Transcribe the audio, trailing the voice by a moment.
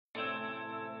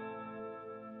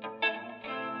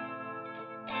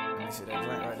You see that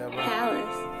drink right there, bro?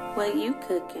 Palace, what you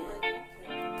cooking?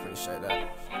 Appreciate that.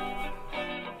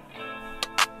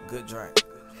 Good drink.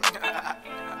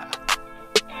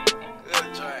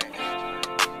 Good drink.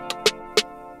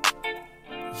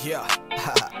 Yeah.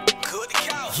 Good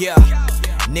cow. Yeah.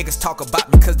 Niggas talk about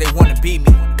me cause they wanna be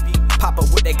me. Pop up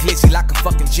with that glizzy like a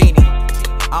fucking genie.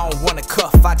 I don't want a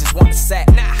cuff, I just want a sack.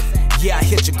 Nah. Yeah, I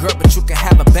hit your girl, but you can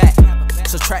have her back.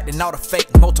 Subtracting all the fake,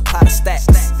 multiply the stats.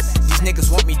 These niggas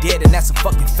want me dead, and that's a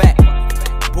fucking fact.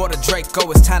 Bought a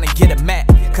Draco, it's time to get a Mac.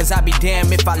 Cause I be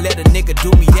damn if I let a nigga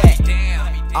do me that.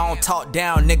 I don't talk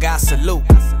down, nigga, I salute.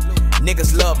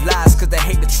 Niggas love lies cause they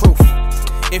hate the truth.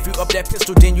 If you up that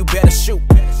pistol, then you better shoot.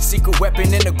 Secret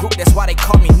weapon in the group, that's why they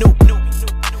call me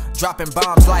Nuke. Dropping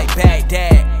bombs like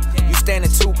Baghdad. You standing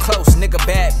too close, nigga,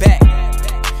 bad back.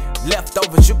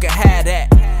 Leftovers, you can have that.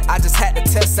 I just had to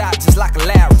test out just like a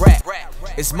lab rat.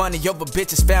 It's money over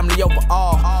bitches, family over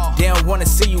all. They don't wanna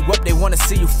see you up, they wanna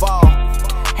see you fall.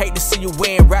 Hate to see you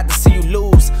win, rather see you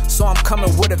lose. So I'm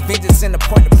coming with a vengeance and a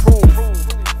point to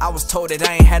prove. I was told that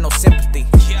I ain't had no sympathy.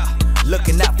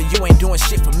 Looking out for you ain't doing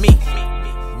shit for me.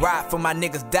 Ride for my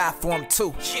niggas, die for them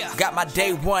too. Got my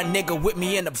day one nigga with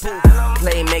me in the booth.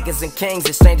 Playmakers and kings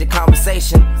exchanging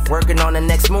conversation. Working on the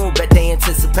next move, bet they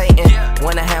anticipating.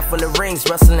 Won a handful of rings,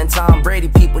 wrestling Tom Brady.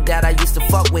 People that I used to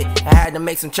fuck with, I had to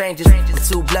make some changes. I'm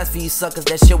too blessed for you suckers,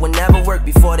 that shit would never work.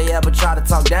 Before they ever try to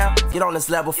talk down, get on this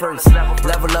level first.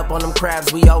 Level up on them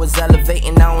crabs, we always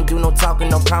elevating. I don't do no talking,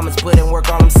 no comments, put in work,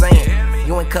 all I'm saying.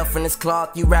 You ain't cut from this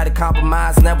cloth, you rather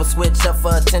compromise. Never switch up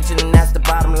for attention, and that's the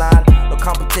bottom line. No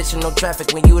competition, no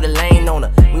traffic when you the lane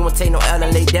owner. We won't take no L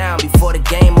and lay down before the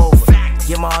game over.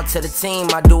 Give my all to the team,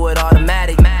 I do it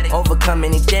automatic. Overcome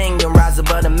anything, then rise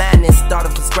above the madness.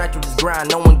 Started from scratch with this grind,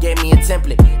 no one gave me a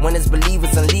template. When it's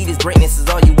believers and leaders, greatness is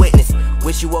all you witness.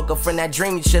 Wish you woke up from that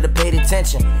dream, you should've paid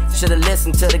attention. Should've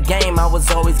listened to the game I was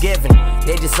always given.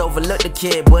 They just overlooked the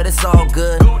kid, but it's all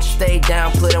good. Stayed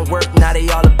down, put in work, now they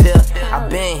all appear. I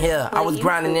been here, I was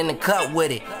grinding in the cut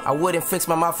with it. I wouldn't fix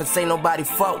my mouth and say nobody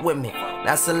fuck with me.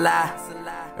 That's a lie.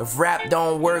 If rap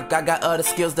don't work, I got other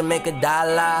skills to make a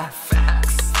dollar.